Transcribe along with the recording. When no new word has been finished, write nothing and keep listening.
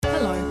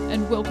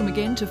and welcome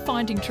again to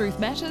Finding Truth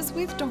Matters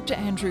with Dr.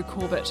 Andrew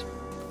Corbett.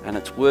 And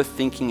it's worth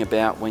thinking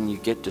about when you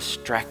get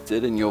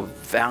distracted and your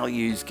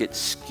values get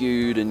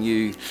skewed and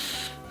you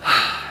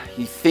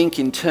think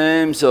in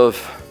terms of,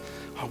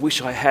 I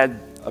wish I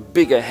had a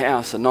bigger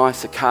house, a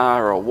nicer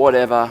car or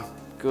whatever.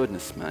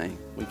 Goodness me,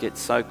 we get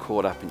so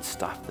caught up in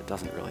stuff that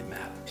doesn't really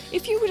matter.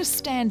 If you were to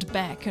stand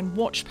back and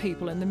watch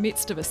people in the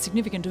midst of a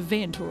significant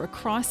event or a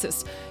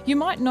crisis, you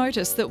might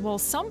notice that while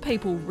some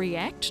people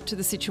react to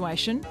the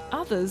situation,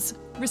 others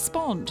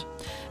respond.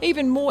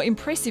 Even more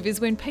impressive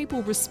is when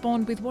people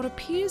respond with what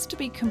appears to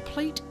be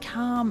complete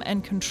calm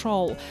and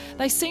control.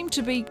 They seem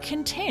to be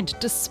content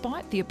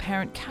despite the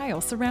apparent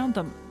chaos around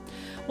them.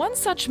 One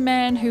such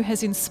man who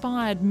has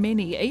inspired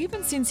many,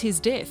 even since his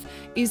death,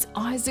 is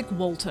Izaak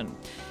Walton.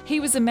 He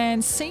was a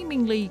man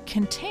seemingly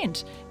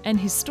content, and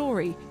his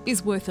story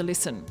is worth a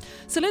listen.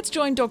 So let's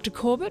join Dr.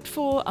 Corbett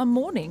for a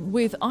morning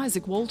with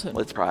Izaak Walton.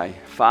 Let's pray.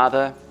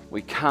 Father,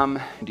 we come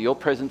into your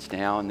presence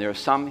now, and there are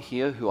some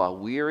here who are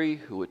weary,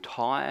 who are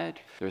tired.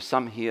 There are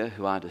some here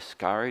who are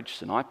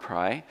discouraged, and I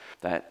pray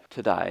that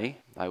today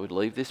they would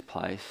leave this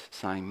place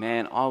saying,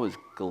 man, I was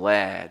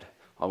glad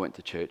I went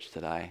to church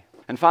today.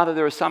 And Father,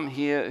 there are some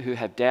here who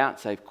have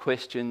doubts, they have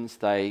questions,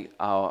 they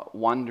are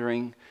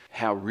wondering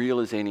how real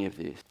is any of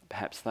this.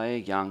 Perhaps they are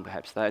young,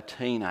 perhaps they are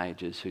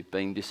teenagers who've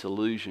been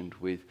disillusioned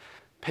with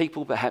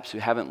people perhaps who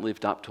haven't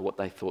lived up to what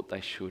they thought they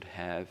should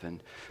have.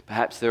 And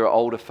perhaps there are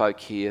older folk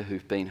here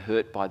who've been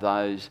hurt by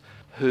those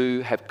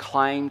who have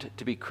claimed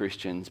to be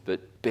Christians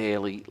but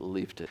barely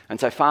lived it. And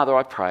so Father,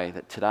 I pray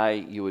that today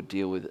you would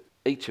deal with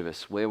each of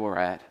us where we're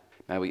at.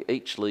 May we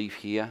each leave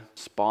here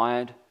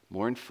inspired,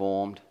 more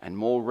informed and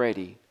more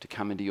ready to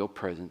come into your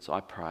presence,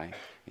 I pray.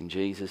 In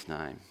Jesus'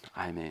 name,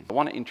 amen. I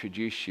want to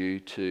introduce you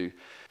to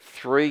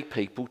three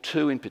people,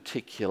 two in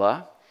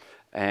particular,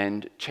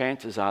 and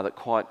chances are that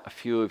quite a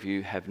few of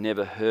you have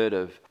never heard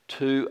of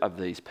two of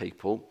these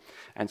people.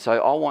 And so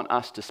I want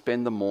us to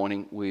spend the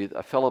morning with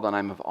a fellow by the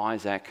name of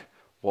Izaak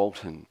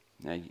Walton.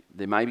 Now,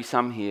 there may be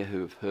some here who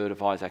have heard of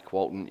Izaak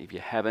Walton. If you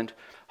haven't,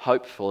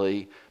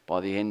 hopefully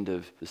by the end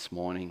of this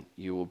morning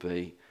you will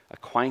be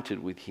acquainted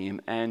with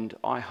him and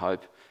I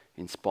hope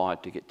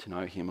inspired to get to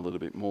know him a little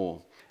bit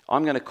more.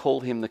 I'm going to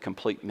call him the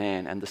complete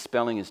man, and the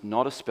spelling is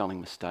not a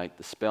spelling mistake.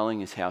 The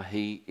spelling is how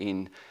he,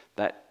 in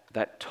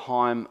that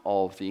time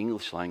of the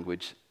English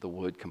language, the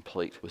word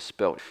complete was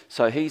spelt.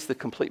 So he's the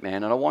complete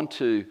man, and I want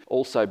to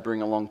also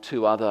bring along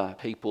two other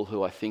people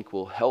who I think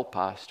will help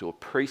us to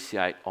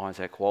appreciate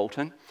Izaak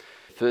Walton.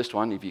 First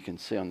one, if you can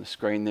see on the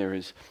screen there,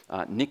 is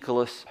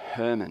Nicholas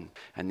Herman,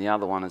 and the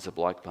other one is a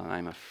bloke by the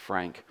name of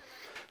Frank.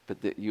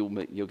 But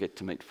you'll get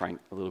to meet Frank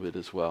a little bit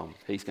as well.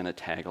 He's going to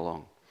tag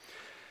along.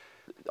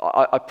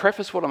 I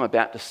preface what I'm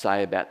about to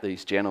say about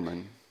these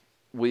gentlemen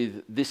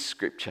with this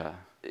scripture.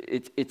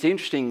 It's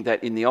interesting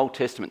that in the Old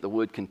Testament the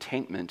word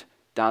contentment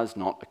does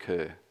not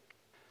occur.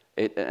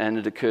 And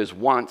it occurs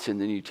once in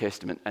the New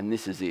Testament, and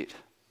this is it.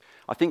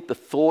 I think the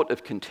thought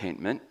of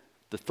contentment,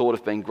 the thought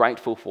of being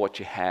grateful for what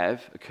you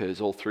have,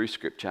 occurs all through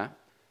scripture.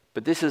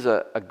 But this is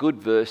a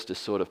good verse to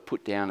sort of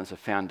put down as a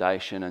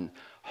foundation, and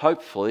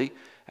hopefully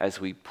as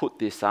we put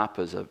this up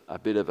as a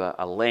bit of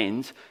a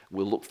lens,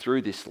 we'll look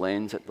through this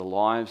lens at the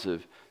lives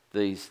of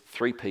these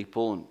three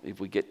people, and if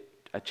we get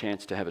a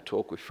chance to have a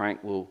talk with Frank,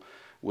 you'll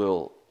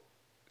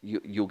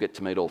get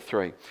to meet all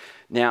three.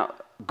 Now,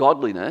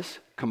 godliness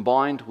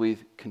combined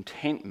with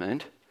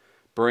contentment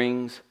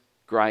brings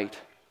great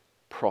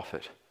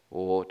profit,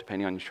 or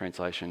depending on your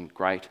translation,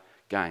 great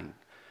gain.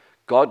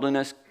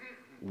 Godliness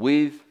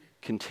with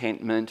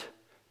contentment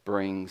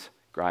brings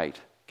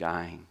great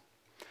gain.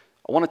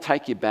 I want to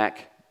take you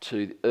back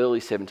to the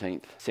early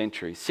 17th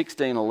century,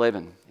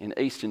 1611 in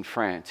eastern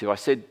France. If I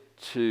said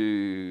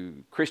to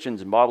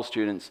Christians and Bible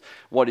students,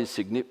 what is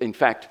significant? In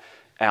fact,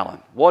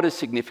 Alan, what is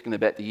significant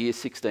about the year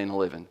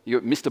 1611? You're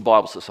at Mr.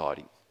 Bible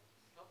Society.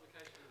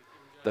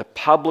 The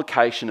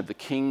publication of the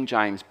King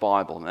James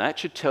Bible. And that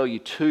should tell you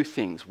two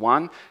things.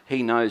 One,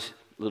 he knows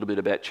a little bit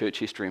about church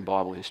history and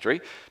Bible history.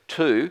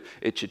 Two,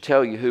 it should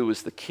tell you who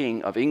was the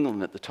king of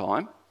England at the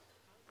time,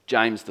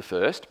 James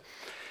I.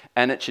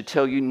 And it should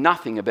tell you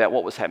nothing about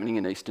what was happening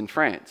in eastern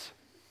France.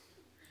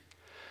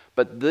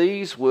 But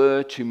these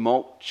were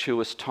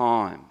tumultuous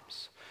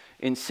times.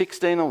 In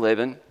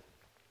 1611,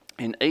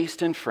 in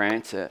eastern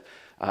France,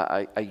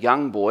 a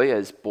young boy,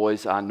 as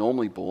boys are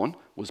normally born,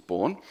 was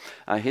born.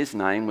 His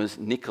name was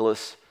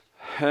Nicholas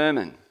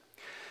Herman.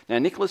 Now,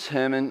 Nicholas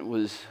Herman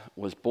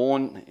was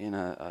born in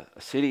a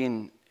city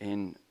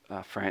in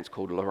France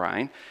called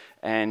Lorraine,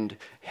 and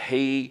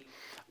he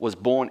was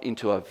born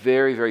into a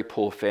very, very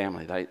poor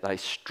family. They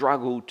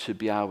struggled to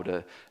be able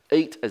to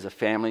eat as a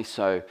family.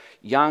 So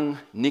young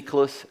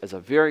Nicholas, as a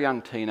very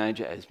young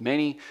teenager, as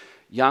many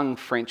young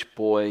French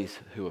boys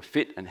who were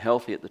fit and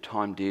healthy at the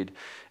time did,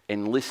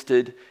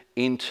 enlisted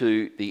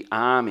into the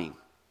army.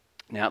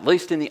 Now, at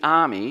least in the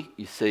army,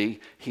 you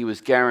see, he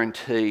was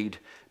guaranteed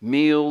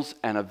meals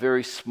and a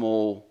very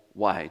small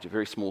wage, a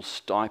very small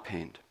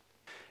stipend.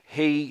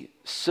 He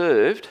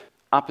served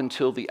up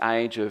until the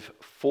age of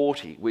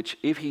 40, which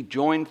if he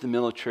joined the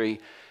military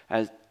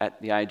at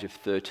the age of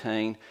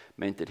 13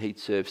 meant that he'd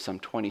served some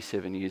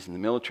 27 years in the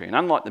military. And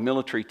unlike the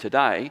military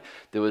today,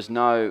 there was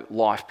no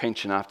life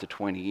pension after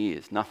 20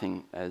 years,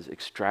 nothing as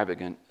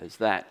extravagant as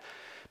that.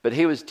 But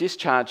he was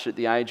discharged at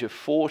the age of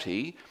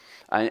 40,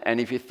 and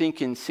if you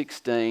think in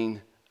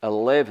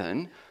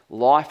 1611,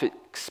 life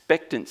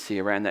expectancy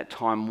around that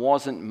time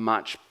wasn't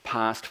much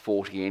past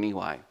 40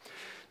 anyway.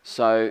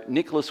 So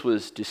Nicholas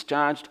was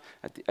discharged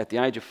at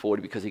the age of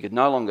 40 because he could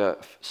no longer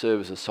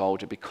serve as a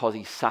soldier because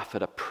he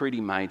suffered a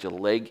pretty major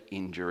leg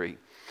injury.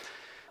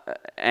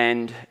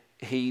 And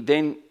he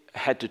then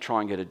had to try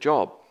and get a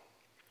job.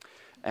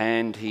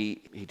 And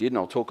he did, and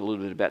I'll talk a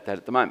little bit about that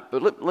at the moment.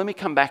 But let me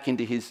come back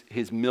into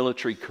his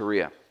military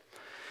career.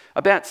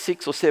 About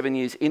 6 or 7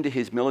 years into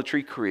his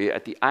military career,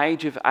 at the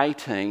age of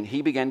 18,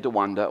 he began to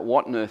wonder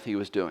what on earth he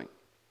was doing.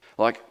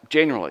 Like,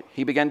 generally,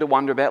 he began to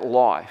wonder about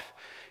life.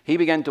 He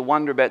began to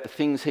wonder about the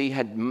things he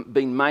had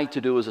been made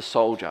to do as a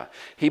soldier.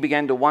 He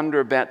began to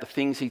wonder about the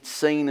things he'd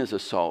seen as a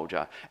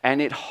soldier,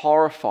 and it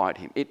horrified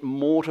him. It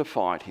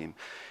mortified him.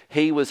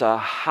 He was a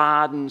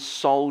hardened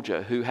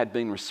soldier who had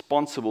been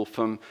responsible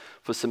for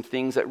some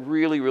things that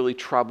really, really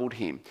troubled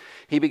him.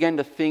 He began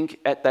to think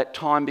at that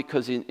time,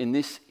 because in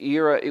this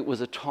era, it was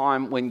a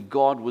time when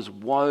God was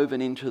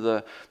woven into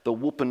the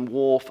woof and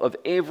woof of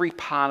every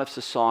part of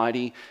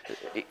society,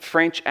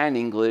 French and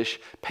English.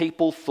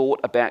 People thought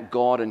about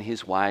God and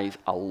his ways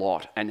a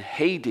lot, and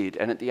he did.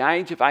 And at the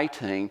age of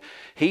 18,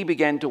 he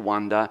began to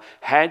wonder,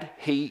 had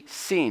he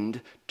sinned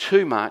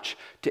too much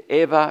to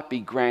ever be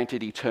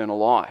granted eternal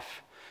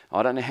life?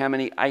 I don't know how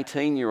many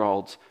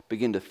 18-year-olds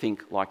begin to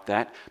think like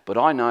that, but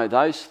I know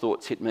those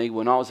thoughts hit me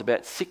when I was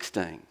about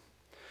 16.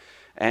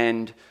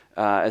 And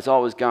as I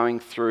was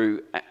going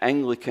through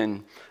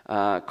Anglican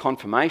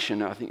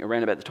confirmation, I think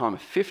around about the time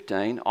of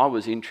 15, I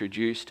was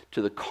introduced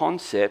to the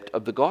concept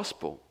of the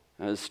gospel,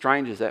 as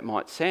strange as that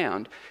might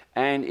sound,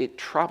 and it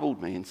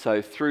troubled me. And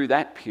so through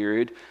that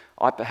period,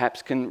 I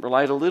perhaps can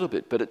relate a little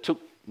bit, but it took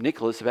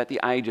Nicholas, about the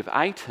age of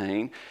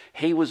 18,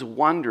 he was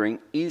wondering,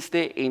 is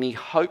there any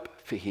hope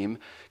for him,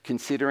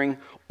 considering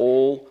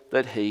all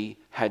that he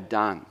had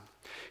done?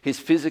 His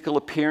physical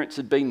appearance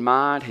had been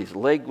marred, his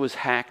leg was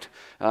hacked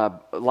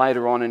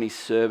later on in his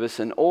service,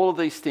 and all of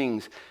these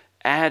things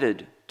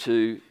added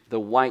to the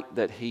weight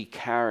that he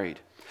carried.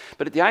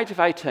 But at the age of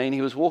 18,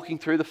 he was walking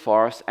through the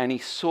forest and he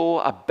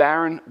saw a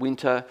barren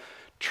winter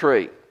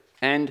tree.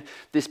 And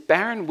this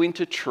barren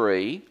winter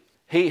tree,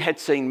 he had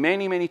seen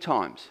many, many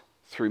times,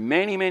 through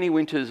many, many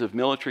winters of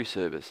military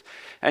service.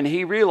 And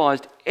he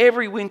realised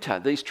every winter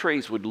these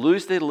trees would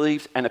lose their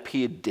leaves and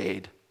appear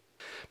dead.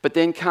 But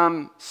then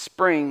come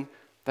spring,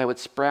 they would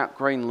sprout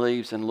green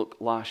leaves and look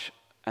lush,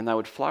 and they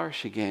would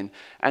flourish again.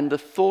 And the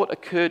thought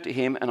occurred to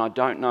him, and I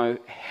don't know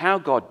how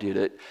God did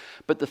it,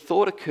 but the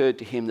thought occurred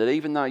to him that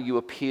even though you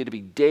appear to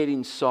be dead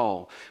in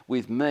soul,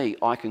 with me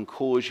I can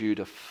cause you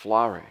to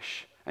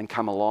flourish and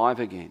come alive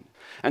again.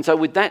 And so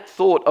with that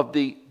thought of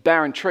the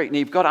barren tree, now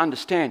you've got to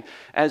understand,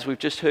 as we've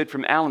just heard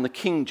from Alan, the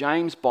King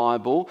James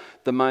Bible,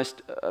 the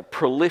most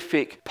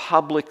prolific,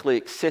 publicly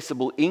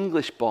accessible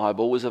English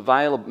Bible, was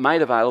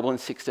made available in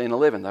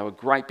 1611. They were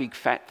great big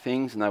fat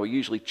things, and they were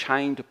usually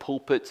chained to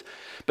pulpits.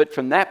 But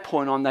from that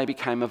point on, they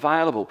became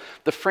available.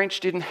 The French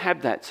didn't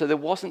have that, so there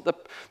wasn't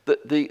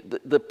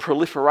the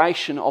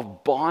proliferation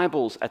of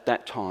Bibles at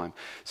that time.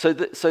 So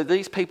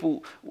these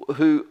people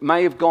who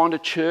may have gone to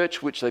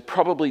church, which they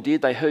probably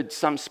did, they heard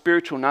some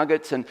spiritual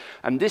nuggets, and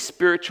this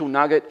spiritual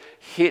nugget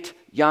hit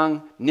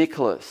young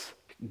Nicholas.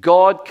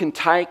 God can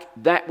take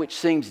that which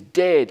seems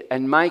dead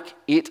and make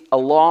it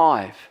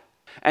alive.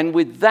 And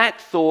with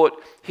that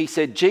thought, he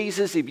said,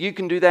 Jesus, if you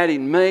can do that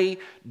in me,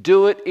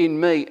 do it in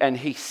me. And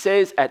he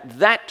says, at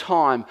that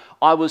time,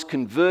 I was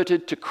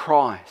converted to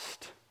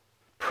Christ.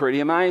 Pretty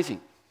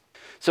amazing.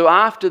 So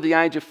after the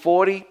age of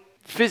 40,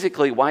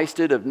 physically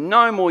wasted, of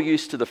no more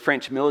use to the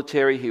French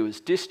military, he was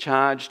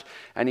discharged,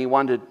 and he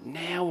wondered,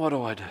 now what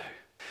do I do?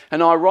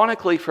 And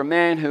ironically, for a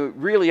man who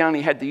really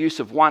only had the use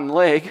of one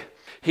leg,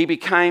 he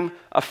became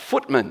a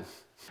footman,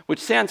 which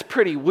sounds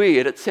pretty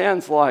weird. It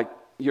sounds like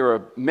you're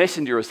a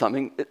messenger or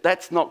something.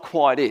 That's not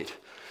quite it.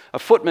 A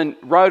footman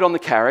rode on the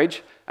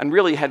carriage and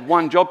really had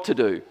one job to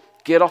do: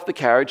 get off the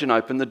carriage and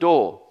open the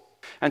door.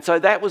 And so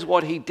that was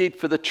what he did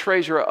for the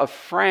treasurer of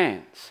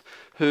France,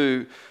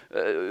 who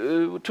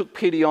took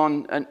pity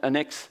on an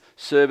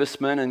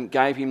ex-serviceman and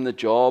gave him the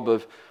job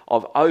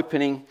of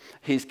opening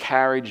his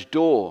carriage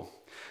door.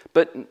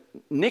 But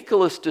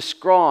Nicholas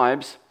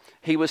describes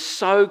he was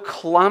so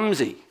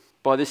clumsy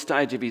by this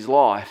stage of his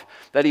life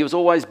that he was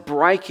always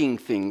breaking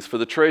things for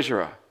the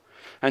treasurer.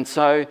 And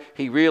so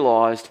he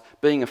realised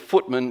being a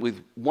footman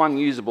with one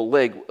usable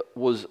leg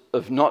was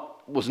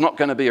not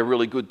going to be a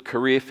really good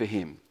career for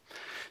him.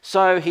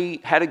 So he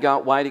had a go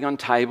at waiting on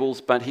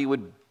tables, but he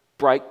would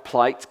break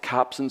plates,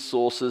 cups and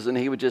saucers, and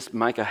he would just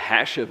make a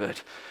hash of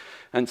it.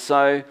 And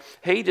so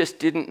he just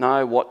didn't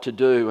know what to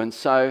do. And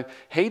so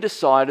he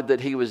decided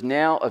that he was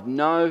now of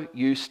no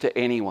use to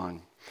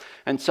anyone.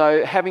 And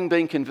so, having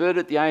been converted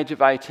at the age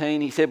of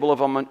 18, he said,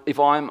 well, if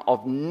I'm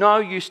of no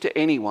use to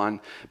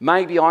anyone,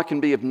 maybe I can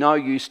be of no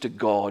use to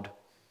God.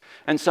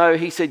 And so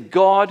he said,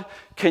 God,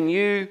 can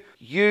you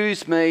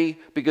use me?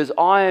 Because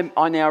I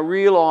now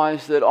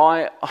realise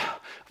that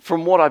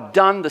from what I've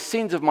done, the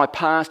sins of my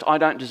past, I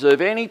don't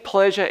deserve any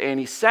pleasure,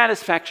 any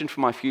satisfaction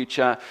for my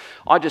future.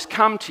 I just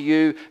come to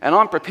you and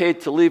I'm prepared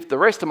to live the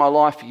rest of my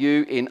life for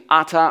you in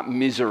utter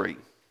misery.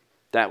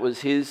 That was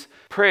his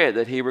prayer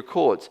that he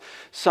records.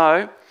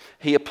 So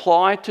he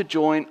applied to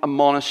join a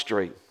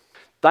monastery.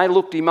 They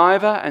looked him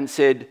over and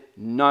said,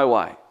 no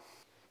way.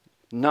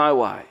 No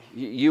way.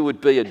 You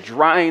would be a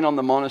drain on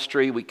the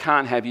monastery. We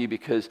can't have you,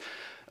 because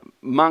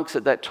monks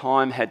at that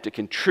time had to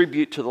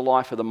contribute to the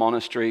life of the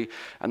monastery,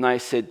 and they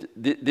said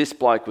this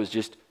bloke was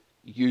just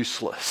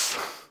useless.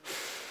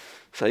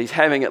 So he's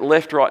having it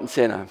left, right and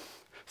centre.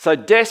 So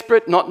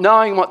desperate, not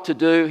knowing what to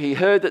do, he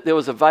heard that there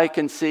was a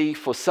vacancy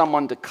for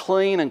someone to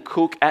clean and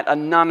cook at a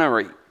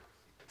nunnery.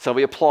 So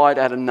he applied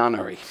at a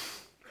nunnery.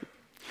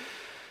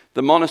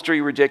 The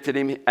monastery rejected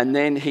him, and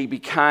then he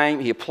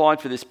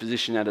applied for this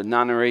position at a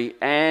nunnery,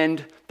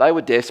 and they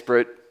were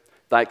desperate.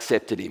 They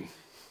accepted him.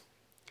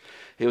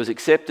 He was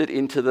accepted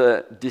into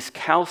the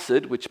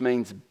Discalced, which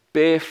means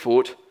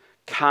barefoot,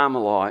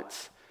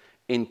 Carmelites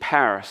in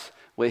Paris,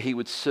 where he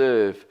would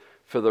serve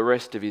for the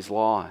rest of his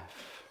life.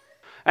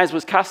 As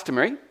was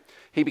customary,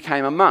 he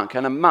became a monk,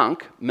 and a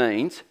monk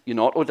means you're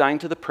not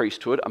ordained to the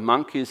priesthood. A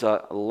monk is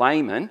a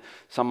layman,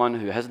 someone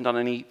who hasn't done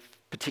any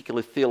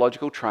particular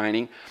theological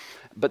training,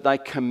 but they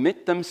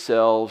commit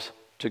themselves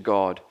to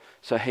God.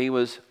 So he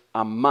was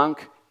a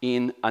monk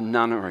in a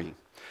nunnery.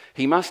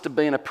 He must have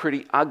been a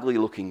pretty ugly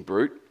looking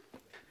brute,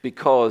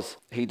 because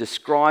he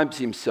describes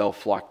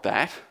himself like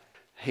that.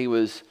 He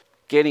was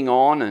getting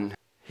on and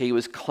he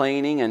was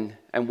cleaning,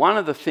 and one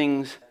of the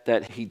things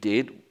that he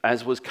did,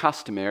 as was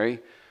customary,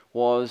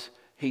 was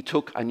he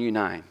took a new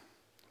name.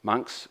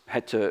 Monks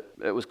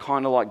it was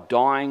kind of like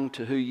dying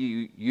to who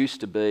you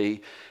used to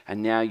be,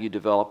 and now you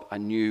develop a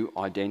new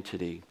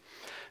identity.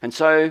 And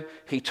so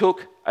he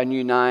took a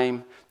new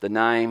name, the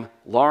name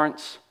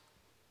Lawrence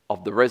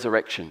of the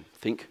Resurrection.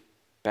 Think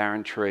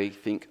barren tree,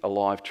 think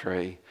alive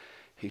tree.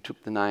 He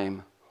took the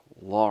name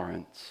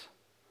Lawrence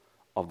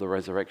of the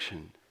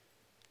Resurrection.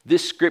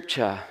 This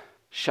scripture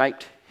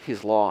shaped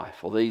his life,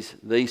 or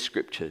these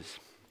scriptures.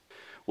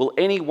 Will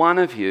any one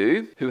of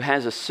you who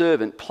has a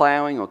servant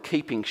ploughing or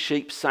keeping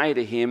sheep say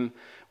to him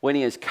when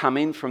he has come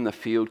in from the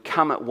field,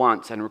 come at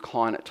once and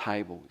recline at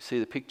table? See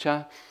the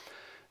picture?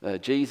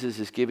 Jesus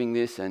is giving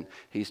this, and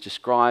he's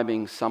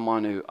describing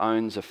someone who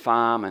owns a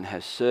farm and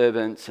has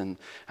servants, and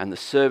the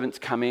servants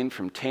come in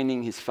from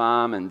tending his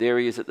farm, and there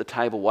he is at the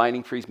table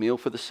waiting for his meal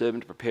for the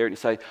servant to prepare it. And you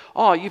say,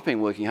 oh, you've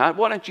been working hard.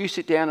 Why don't you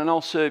sit down and I'll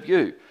serve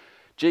you?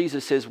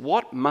 Jesus says,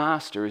 what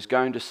master is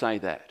going to say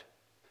that?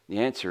 The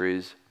answer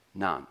is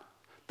none.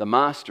 The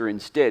master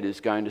instead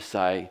is going to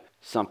say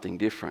something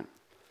different.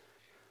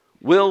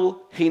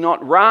 Will he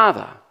not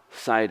rather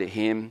say to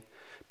him,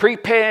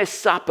 prepare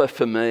supper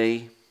for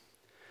me,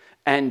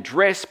 and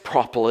dress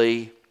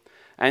properly,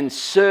 and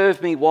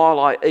serve me while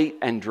I eat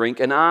and drink,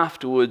 and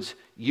afterwards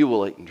you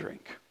will eat and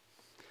drink?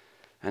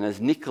 And as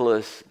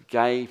Nicholas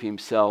gave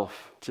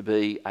himself to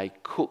be a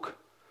cook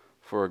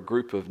for a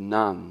group of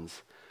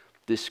nuns,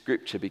 this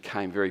scripture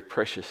became very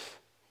precious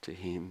to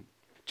him.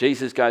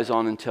 Jesus goes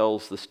on and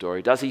tells the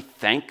story. Does he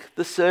thank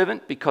the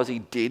servant because he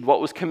did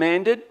what was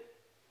commanded?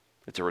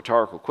 It's a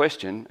rhetorical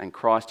question, and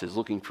Christ is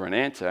looking for an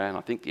answer, and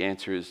I think the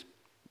answer is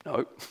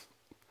no.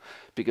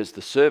 Because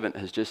the servant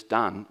has just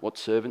done what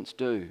servants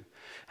do.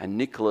 And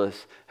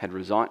Nicholas had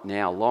resigned.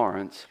 Now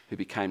Lawrence, who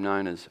became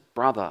known as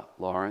Brother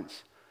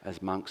Lawrence,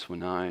 as monks were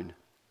known,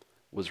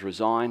 was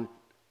resigned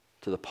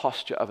to the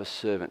posture of a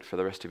servant for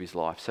the rest of his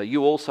life. So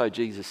you also,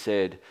 Jesus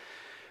said,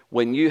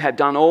 when you have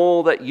done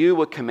all that you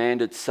were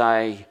commanded,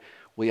 say,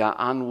 we are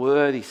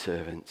unworthy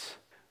servants.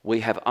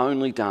 We have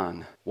only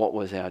done what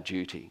was our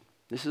duty.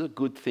 This is a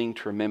good thing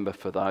to remember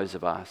for those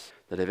of us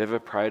that have ever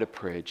prayed a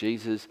prayer.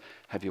 Jesus,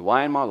 have your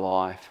way in my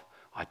life.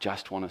 I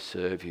just want to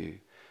serve you.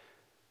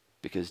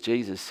 Because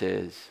Jesus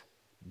says,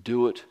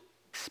 do it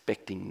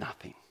expecting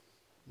nothing.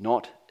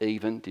 Not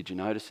even, did you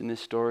notice in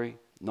this story?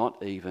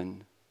 Not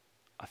even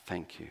a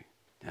thank you.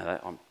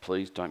 Now,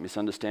 please don't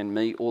misunderstand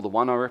me or the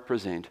one I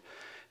represent.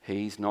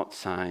 He's not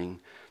saying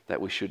that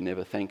we should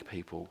never thank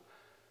people.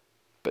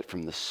 But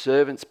from the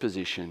servant's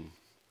position,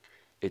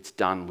 it's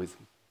done with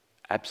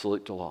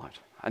absolute delight.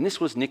 And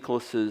this was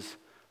Nicholas's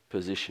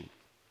position.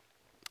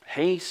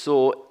 He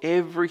saw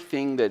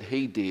everything that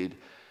he did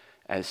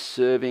as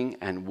serving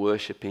and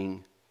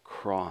worshipping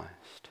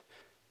Christ.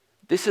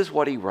 This is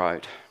what he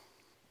wrote.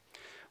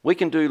 We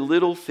can do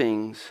little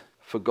things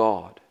for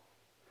God.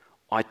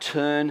 I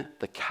turn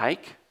the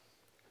cake,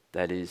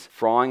 that is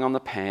frying on the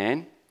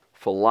pan,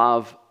 for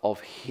love of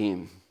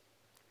him.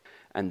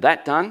 And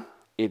that done,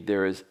 if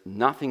there is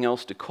nothing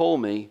else to call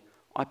me,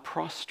 I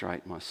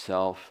prostrate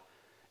myself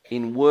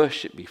in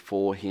worship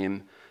before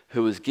him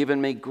who has given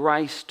me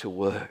grace to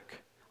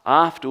work.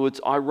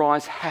 Afterwards, I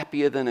rise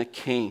happier than a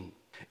king.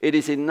 It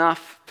is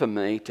enough for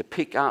me to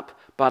pick up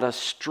but a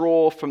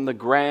straw from the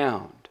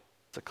ground.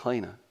 It's a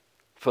cleaner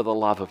for the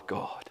love of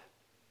God.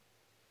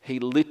 He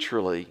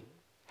literally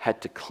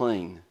had to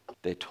clean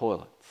their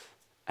toilets.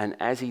 And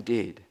as he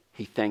did,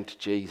 he thanked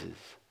Jesus.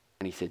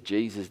 And he said,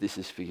 Jesus, this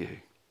is for you.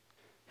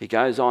 He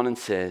goes on and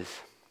says,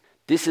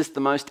 this is the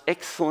most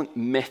excellent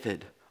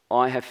method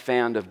I have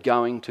found of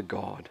going to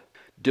God,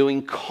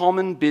 doing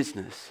common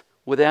business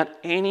without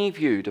any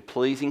view to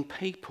pleasing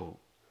people,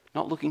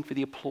 not looking for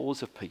the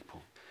applause of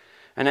people.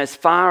 And as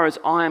far as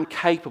I am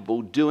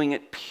capable, doing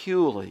it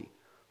purely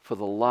for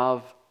the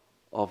love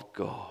of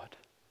God.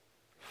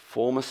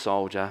 Former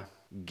soldier,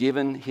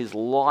 given his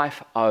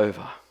life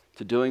over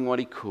to doing what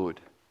he could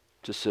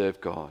to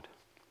serve God.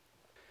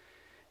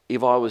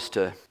 If I was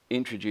to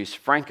introduce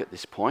Frank at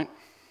this point,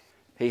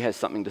 he has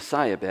something to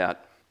say about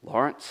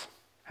Lawrence,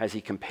 as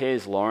he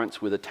compares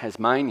Lawrence with a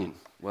Tasmanian,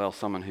 well,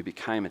 someone who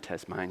became a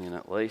Tasmanian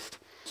at least,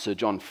 Sir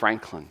John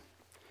Franklin.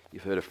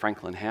 You've heard of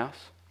Franklin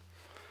House?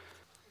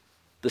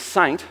 The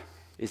saint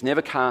is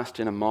never cast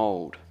in a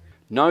mould.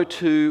 No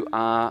two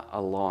are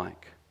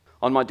alike.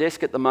 On my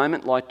desk at the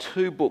moment lie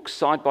two books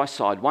side by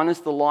side. One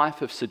is the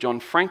life of Sir John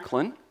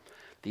Franklin.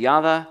 The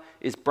other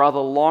is Brother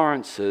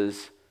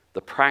Lawrence's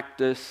The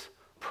Practice,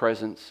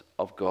 Presence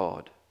of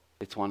God.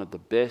 It's one of the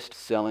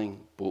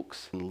best-selling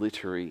books in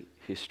literary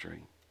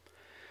history.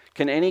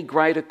 Can any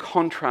greater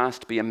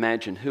contrast be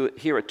imagined?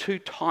 Here are two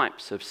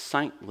types of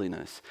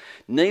saintliness.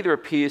 Neither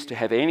appears to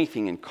have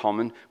anything in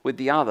common with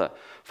the other.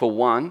 For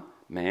one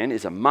man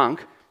is a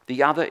monk,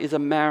 the other is a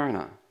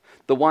mariner.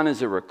 The one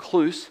is a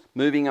recluse,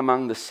 moving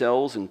among the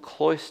cells and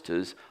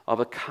cloisters of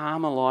a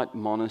Carmelite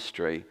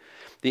monastery.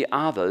 The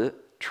other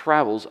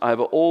travels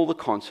over all the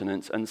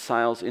continents and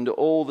sails into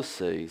all the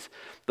seas.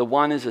 The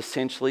one is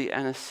essentially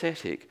an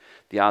ascetic.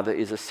 The other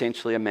is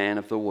essentially a man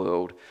of the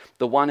world.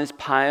 The one is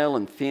pale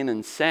and thin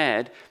and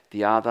sad.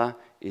 The other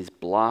is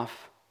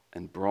bluff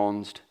and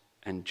bronzed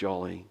and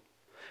jolly.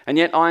 And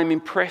yet I am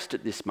impressed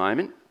at this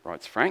moment,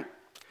 writes Frank,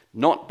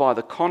 not by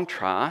the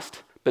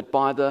contrast, but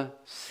by the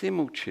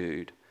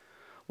similitude.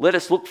 Let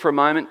us look for a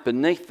moment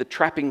beneath the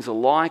trappings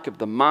alike of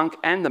the monk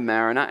and the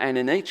mariner, and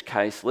in each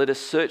case let us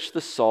search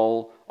the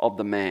soul of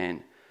the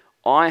man.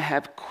 I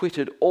have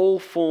quitted all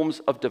forms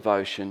of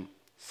devotion,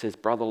 says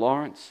Brother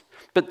Lawrence,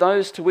 but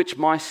those to which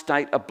my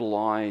state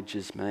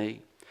obliges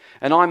me,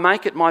 and I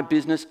make it my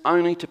business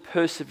only to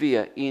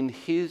persevere in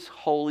his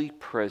holy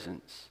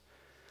presence.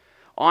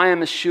 I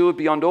am assured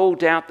beyond all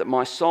doubt that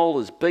my soul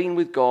has been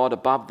with God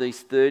above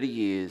these 30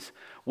 years.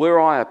 Were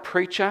I a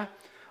preacher,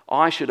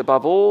 I should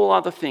above all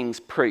other things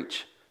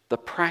preach the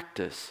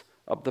practice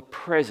of the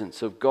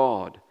presence of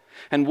God.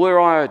 And were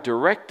I a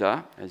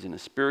director, as in a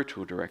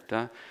spiritual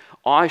director,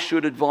 I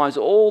should advise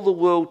all the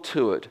world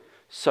to it.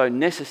 So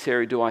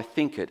necessary do I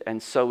think it,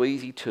 and so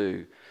easy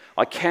too.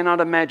 I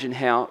cannot imagine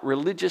how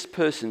religious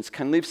persons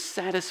can live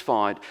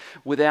satisfied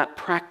without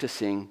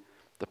practicing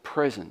the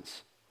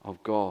presence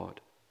of God.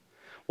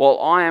 While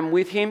I am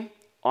with him,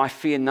 I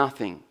fear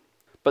nothing,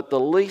 but the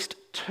least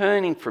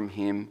turning from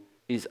him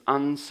is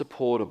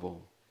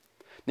unsupportable.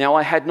 Now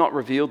I had not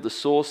revealed the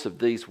source of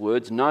these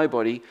words.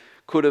 Nobody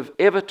could have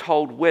ever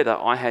told whether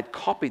I had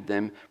copied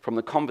them from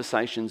the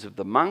conversations of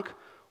the monk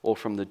or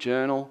from the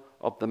journal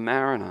of the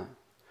mariner.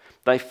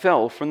 They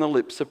fell from the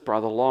lips of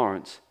Brother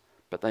Lawrence,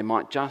 but they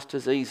might just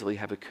as easily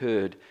have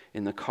occurred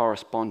in the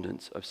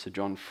correspondence of Sir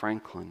John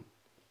Franklin.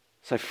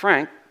 So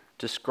Frank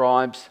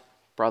describes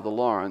Brother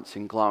Lawrence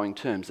in glowing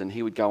terms, and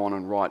he would go on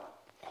and write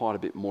quite a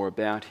bit more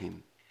about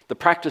him. The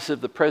practice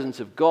of the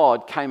presence of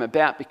God came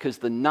about because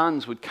the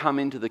nuns would come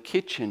into the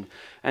kitchen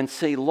and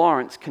see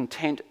Lawrence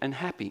content and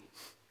happy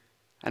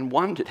and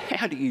wondered,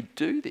 how do you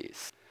do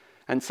this?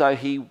 And so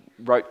he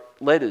wrote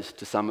letters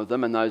to some of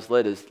them, and those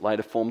letters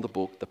later formed the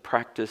book, The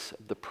Practice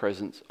of the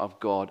Presence of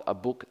God, a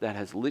book that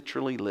has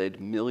literally led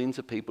millions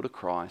of people to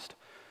Christ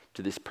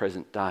to this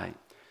present day.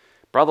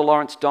 Brother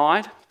Lawrence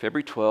died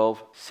February 12,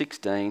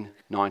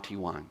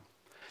 1691.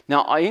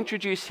 Now, I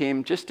introduce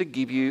him just to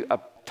give you a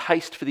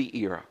taste for the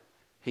era.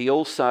 He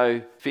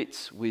also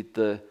fits with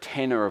the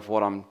tenor of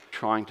what I'm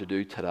trying to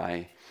do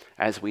today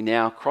as we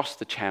now cross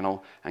the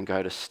channel and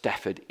go to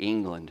Stafford,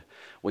 England.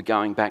 We're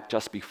going back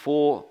just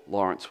before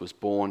Lawrence was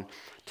born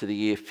to the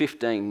year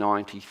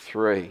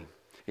 1593.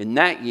 In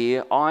that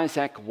year,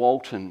 Isaac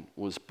Walton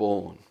was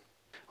born.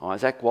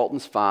 Isaac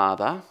Walton's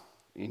father,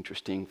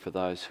 interesting for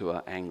those who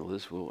are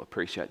anglers will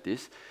appreciate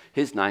this,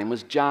 his name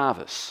was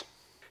Jarvis.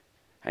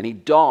 And he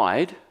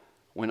died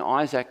when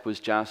Isaac was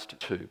just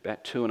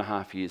about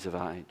 2.5 years of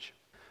age.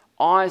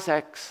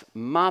 Isaac's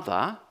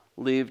mother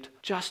lived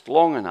just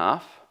long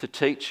enough to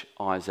teach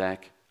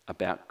Isaac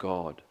about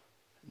God.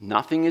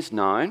 Nothing is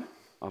known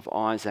of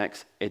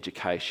Isaac's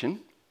education,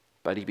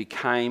 but he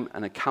became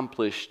an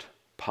accomplished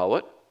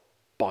poet,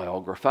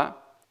 biographer,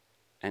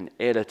 and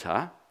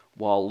editor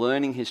while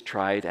learning his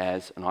trade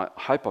as, and I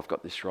hope I've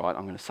got this right,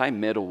 I'm going to say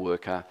metal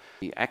worker.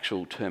 The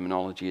actual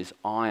terminology is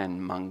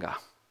ironmonger,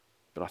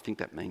 but I think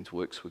that means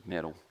works with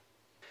metal.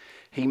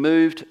 He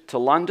moved to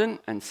London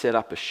and set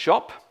up a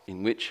shop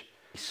in which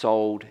he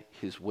sold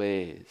his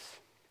wares.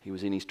 He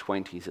was in his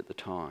 20s at the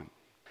time.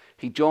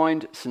 He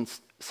joined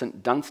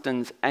St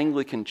Dunstan's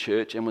Anglican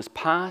Church and was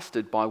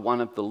pastored by one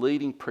of the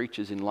leading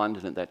preachers in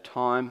London at that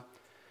time.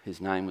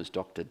 His name was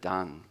Dr.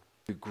 Donne,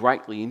 who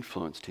greatly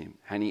influenced him,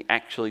 and he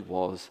actually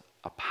was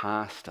a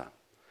pastor.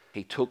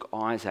 He took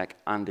Isaac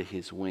under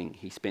his wing.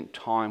 He spent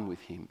time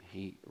with him.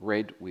 He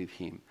read with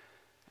him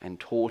and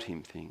taught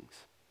him things.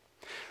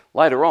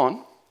 Later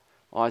on,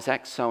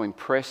 Isaac, so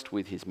impressed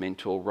with his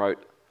mentor,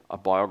 wrote a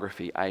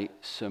biography, a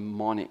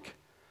sermonic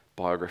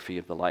biography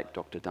of the late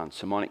Dr. Donne.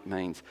 Sermonic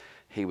means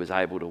he was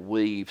able to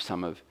weave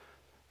some of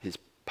his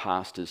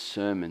pastor's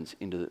sermons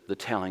into the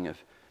telling of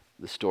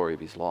the story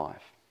of his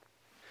life.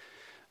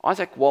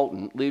 Isaac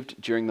Walton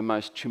lived during the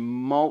most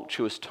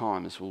tumultuous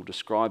time, as we'll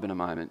describe in a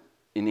moment,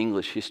 in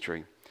English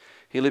history.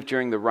 He lived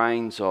during the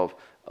reigns of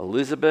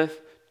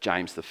Elizabeth,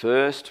 James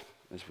I,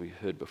 as we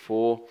heard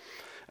before,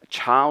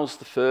 Charles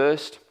I,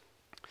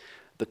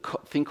 the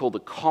thing called the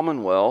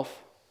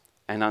Commonwealth,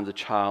 and under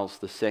Charles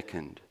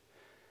II.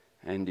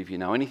 And if you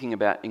know anything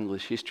about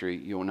English history,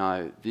 you'll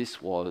know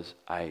this was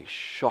a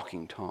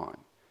shocking time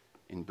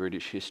in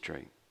British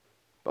history.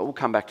 But we'll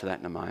come back to that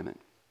in a moment.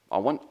 I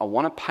want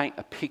to paint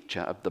a picture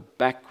of the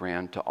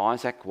background to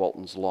Isaac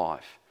Walton's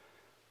life.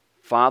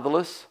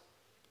 Fatherless,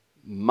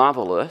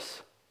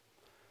 motherless,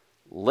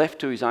 left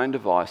to his own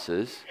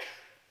devices,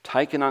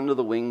 taken under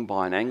the wing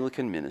by an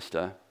Anglican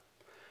minister,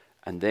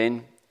 and then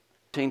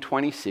in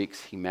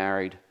 1826 he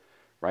married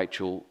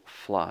Rachel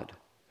Flood,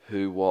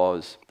 who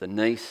was the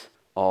niece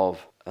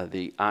of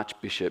the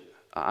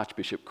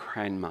Archbishop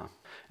Cranmer.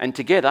 And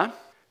together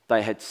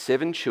they had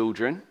 7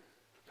 children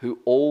who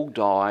all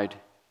died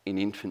in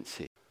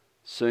infancy,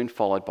 soon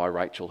followed by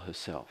Rachel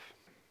herself.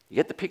 You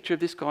get the picture of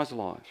this guy's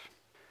life.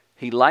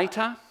 He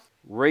later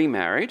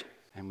remarried,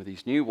 and with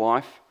his new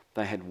wife,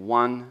 they had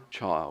 1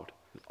 child,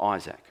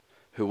 Isaac,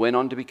 who went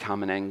on to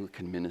become an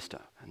Anglican minister.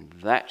 And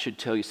that should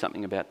tell you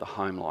something about the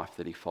home life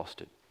that he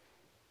fostered.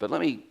 But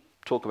let me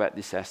talk about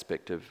this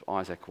aspect of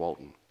Isaac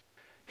Walton.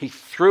 He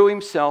threw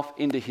himself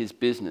into his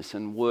business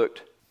and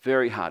worked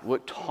very hard,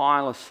 worked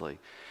tirelessly,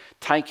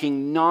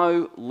 taking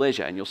no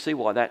leisure, and you'll see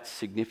why that's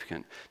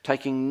significant,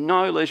 taking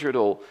no leisure at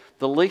all,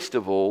 the least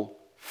of all,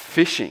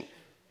 fishing.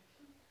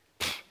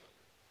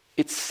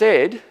 It's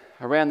said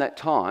around that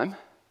time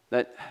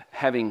that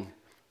having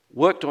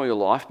worked all your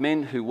life,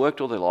 men who worked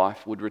all their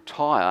life would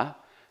retire,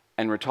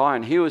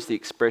 and here was the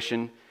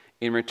expression,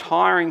 in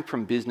retiring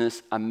from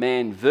business, a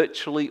man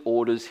virtually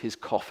orders his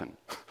coffin.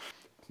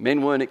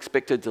 Men weren't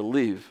expected to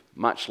live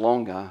much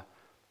longer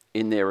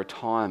in their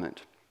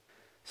retirement.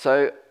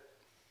 So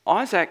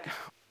Isaac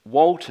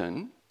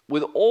Walton,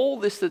 with all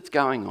this that's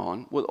going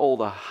on, with all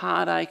the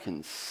heartache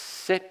and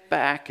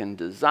setback and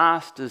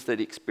disasters that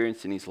he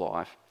experienced in his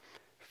life,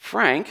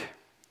 Frank,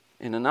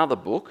 in another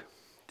book,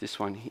 this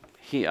one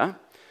here,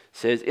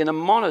 says, in a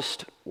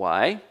modest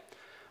way,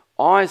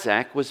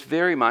 Isaac was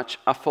very much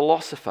a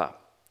philosopher.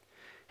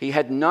 He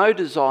had no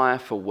desire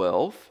for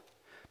wealth,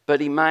 but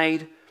he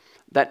made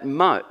that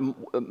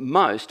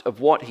most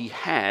of what he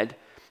had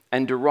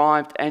and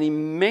derived an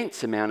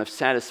immense amount of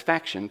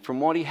satisfaction from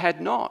what he had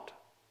not.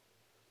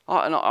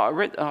 I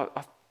read,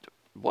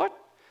 what?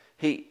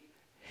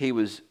 He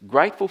was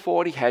grateful for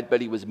what he had,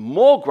 but he was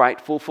more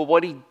grateful for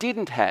what he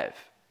didn't have.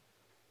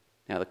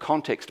 Now, the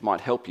context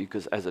might help you,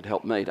 because as it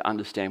helped me to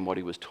understand what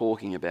he was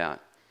talking about.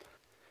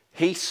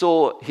 He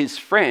saw his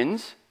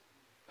friends,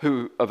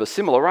 who of a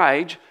similar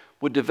age,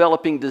 were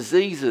developing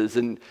diseases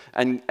and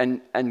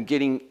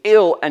getting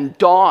ill and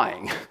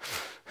dying.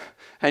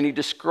 And he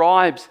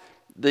describes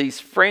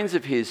these friends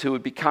of his who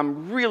would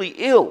become really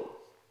ill.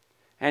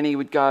 And he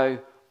would go,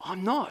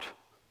 I'm not.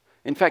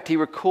 In fact, he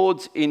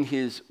records in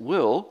his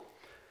will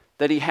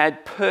that he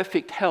had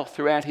perfect health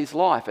throughout his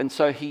life. And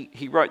so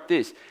he wrote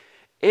this,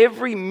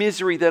 every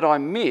misery that I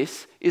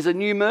miss is a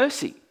new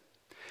mercy.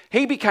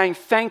 He became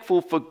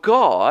thankful to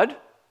God,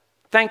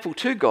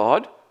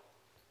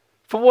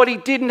 for what he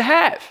didn't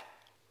have.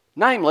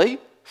 Namely,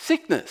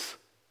 sickness,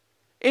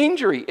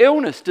 injury,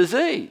 illness,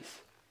 disease.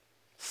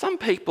 Some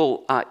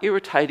people are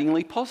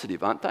irritatingly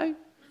positive, aren't they?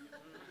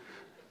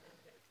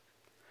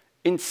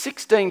 In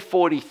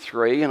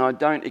 1643, and I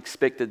don't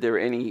expect that there are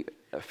any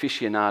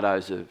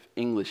aficionados of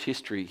English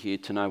history here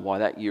to know why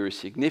that year is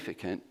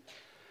significant,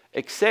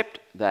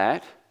 except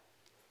that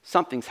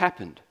something's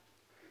happened.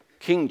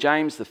 King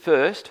James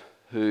I,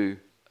 who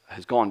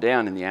has gone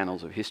down in the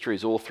annals of history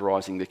as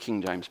authorising the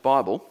King James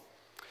Bible,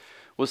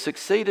 was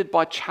succeeded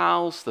by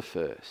Charles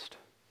I.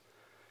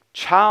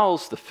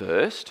 Charles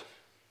I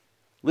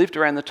lived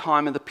around the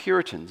time of the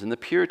Puritans, and the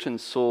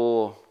Puritans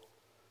saw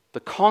the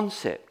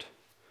concept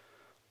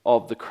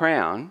of the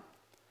crown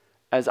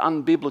as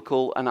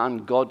unbiblical and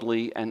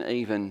ungodly and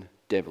even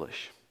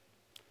devilish.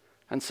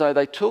 And so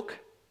they took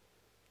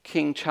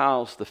King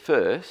Charles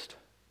I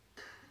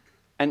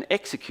and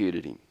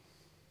executed him.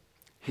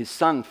 His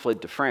son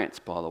fled to France,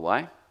 by the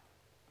way.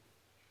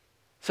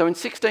 So in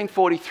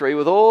 1643,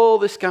 with all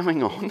this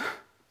going on,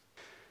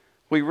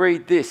 we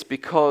read this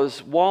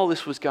because while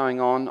this was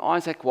going on,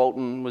 Isaac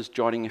Walton was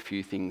jotting a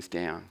few things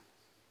down.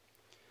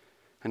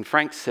 And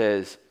Frank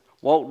says,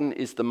 Walton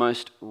is the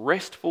most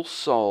restful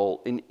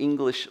soul in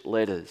English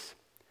letters.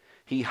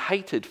 He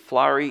hated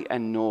flurry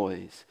and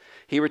noise.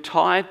 He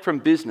retired from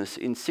business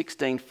in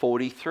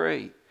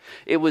 1643.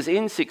 It was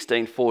in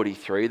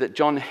 1643 that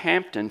John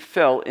Hampden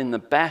fell in the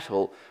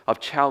Battle of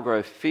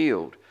Chalgrove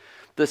Field.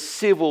 The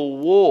Civil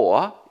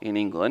War in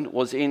England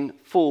was in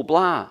full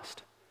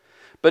blast.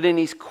 But in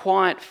his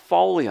quiet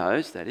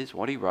folios, that is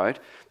what he wrote,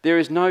 there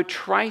is no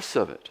trace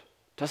of it.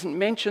 Doesn't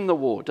mention the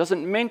war,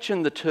 doesn't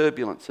mention the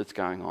turbulence that's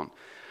going on.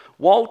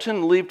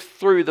 Walton lived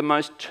through the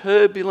most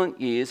turbulent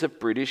years of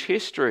British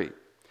history.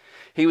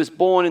 He was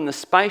born in the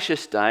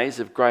spacious days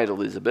of Great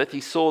Elizabeth.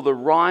 He saw the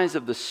rise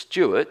of the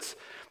Stuarts,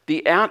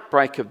 the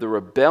outbreak of the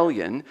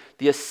rebellion,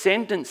 the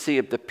ascendancy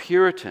of the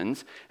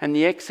Puritans, and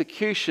the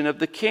execution of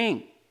the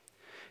king.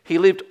 He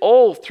lived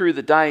all through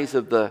the days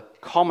of the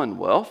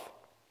Commonwealth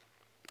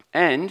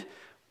and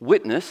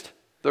witnessed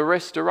the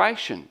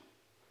Restoration,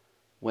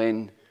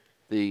 when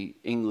the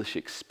English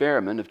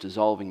experiment of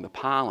dissolving the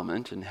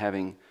Parliament and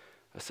having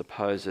a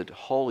supposed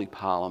Holy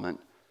Parliament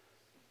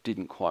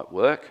didn't quite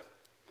work,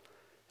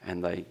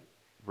 and they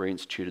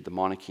reinstituted the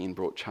monarchy and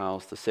brought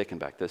Charles II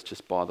back. That's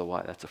just, by the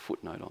way, that's a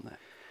footnote on that.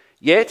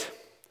 Yet,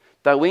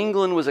 though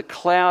England was a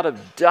cloud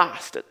of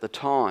dust at the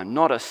time,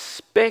 not a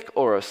speck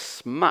or a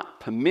smut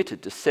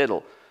permitted to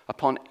settle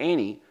upon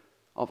any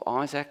of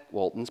Isaac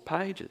Walton's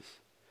pages.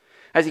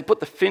 As he put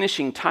the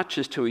finishing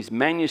touches to his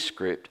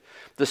manuscript,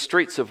 the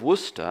streets of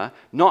Worcester,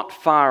 not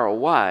far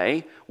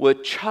away, were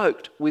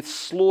choked with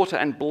slaughter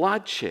and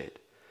bloodshed.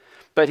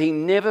 But he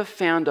never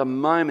for a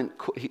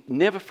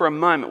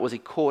moment was he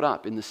caught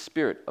up in the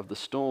spirit of the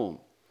storm.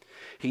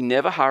 He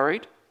never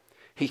hurried.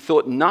 He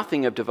thought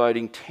nothing of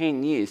devoting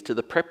 10 years to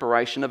the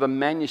preparation of a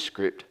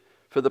manuscript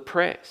for the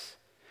press.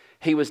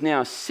 He was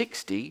now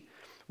 60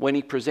 when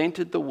he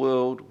presented the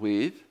world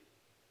with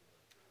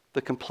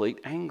The Complete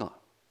Angler.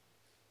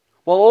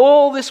 While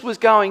all this was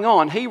going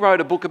on, he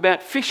wrote a book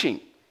about fishing.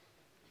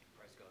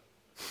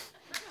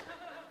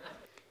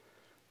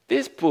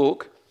 This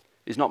book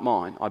is not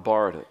mine. I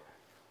borrowed it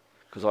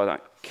because I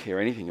don't care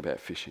anything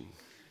about fishing.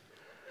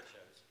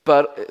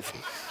 But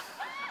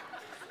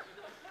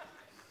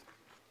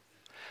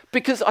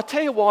because I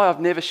tell you why I've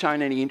never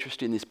shown any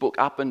interest in this book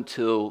up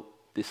until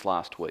this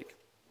last week.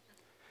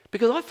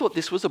 Because I thought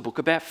this was a book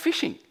about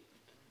fishing.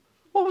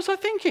 What was I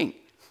thinking?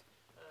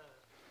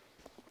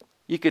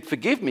 You could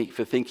forgive me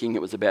for thinking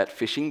it was about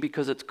fishing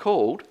because it's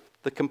called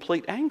The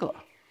Complete Angler.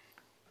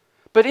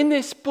 But in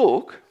this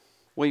book,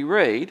 we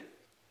read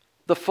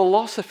the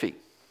philosophy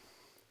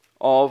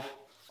of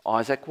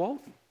Isaac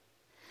Walton,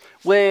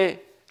 where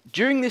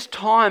during this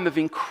time of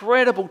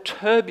incredible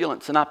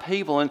turbulence and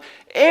upheaval and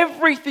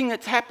everything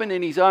that's happened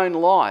in his own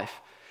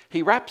life,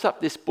 he wraps up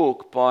this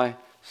book by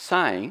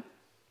saying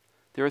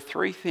there are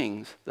 3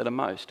 things that are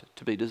most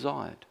to be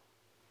desired.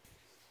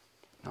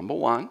 Number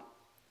 1,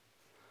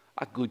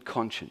 a good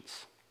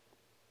conscience.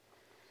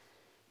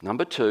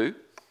 Number 2,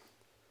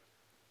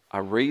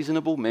 a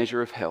reasonable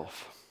measure of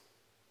health.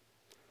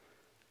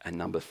 And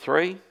number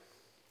 3,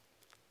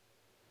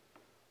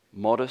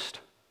 modest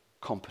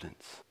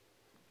competence.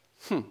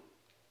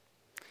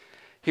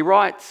 He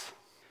writes,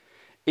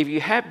 if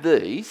you have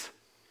these,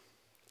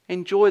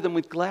 enjoy them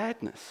with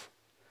gladness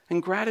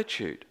and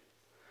gratitude.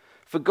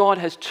 For God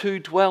has 2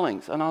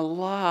 dwellings, and I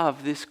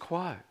love this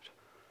quote,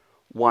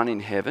 one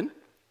in heaven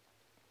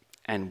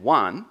and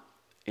one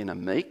in a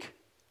meek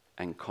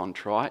and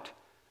contrite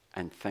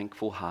and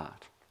thankful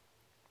heart.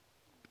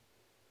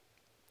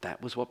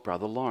 That was what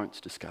Brother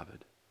Lawrence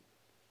discovered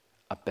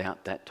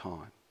about that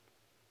time.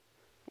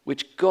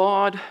 Which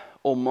God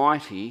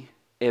Almighty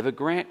ever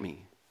grant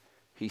me,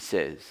 he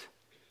says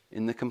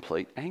in The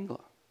Complete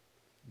Angler.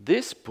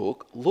 This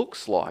book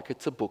looks like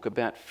it's a book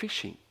about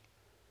fishing,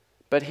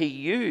 but he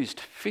used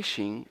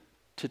fishing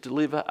to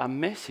deliver a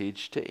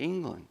message to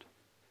England.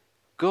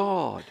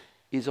 God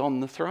is on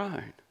the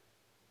throne,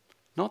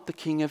 not the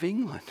King of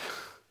England.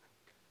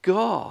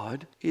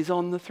 God is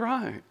on the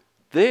throne.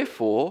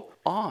 Therefore,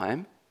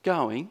 I'm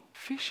going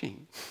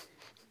fishing.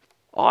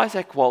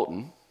 Isaac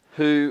Walton,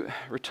 who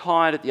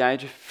retired at the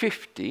age of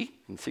 50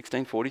 in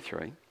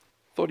 1643,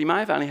 thought he may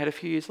have only had a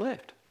few years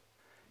left.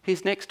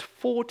 His next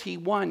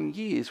 41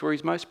 years were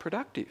his most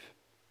productive.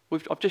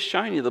 I've just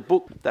shown you the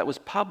book that was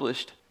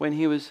published when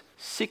he was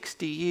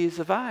 60 years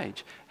of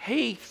age.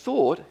 He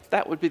thought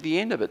that would be the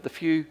end of it. The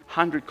few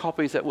hundred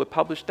copies that were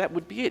published, that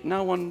would be it.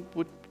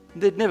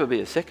 There'd never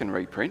be a second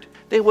reprint.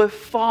 There were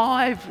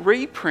 5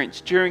 reprints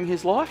during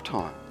his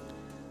lifetime.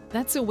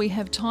 That's all we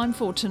have time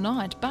for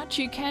tonight, but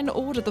you can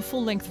order the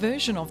full-length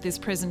version of this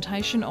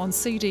presentation on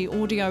CD,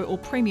 audio or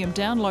premium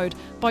download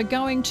by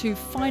going to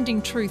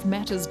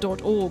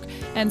findingtruthmatters.org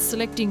and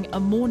selecting A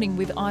Morning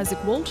with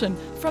Isaac Walton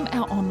from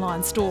our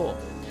online store.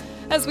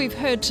 As we've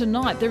heard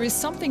tonight, there is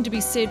something to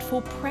be said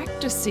for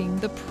practicing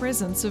the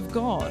presence of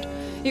God.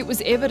 It was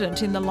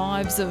evident in the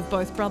lives of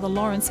both Brother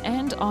Lawrence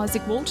and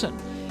Isaac Walton.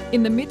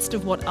 In the midst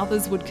of what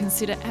others would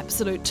consider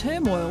absolute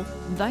turmoil,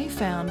 they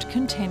found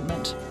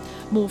contentment.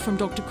 More from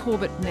Dr.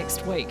 Corbett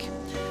next week.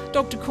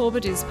 Dr.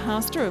 Corbett is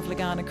pastor of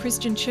Legana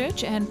Christian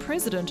Church and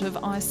president of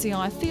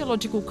ICI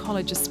Theological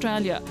College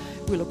Australia.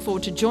 We look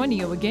forward to joining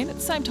you again at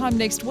the same time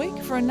next week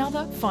for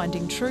another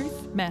Finding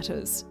Truth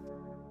Matters.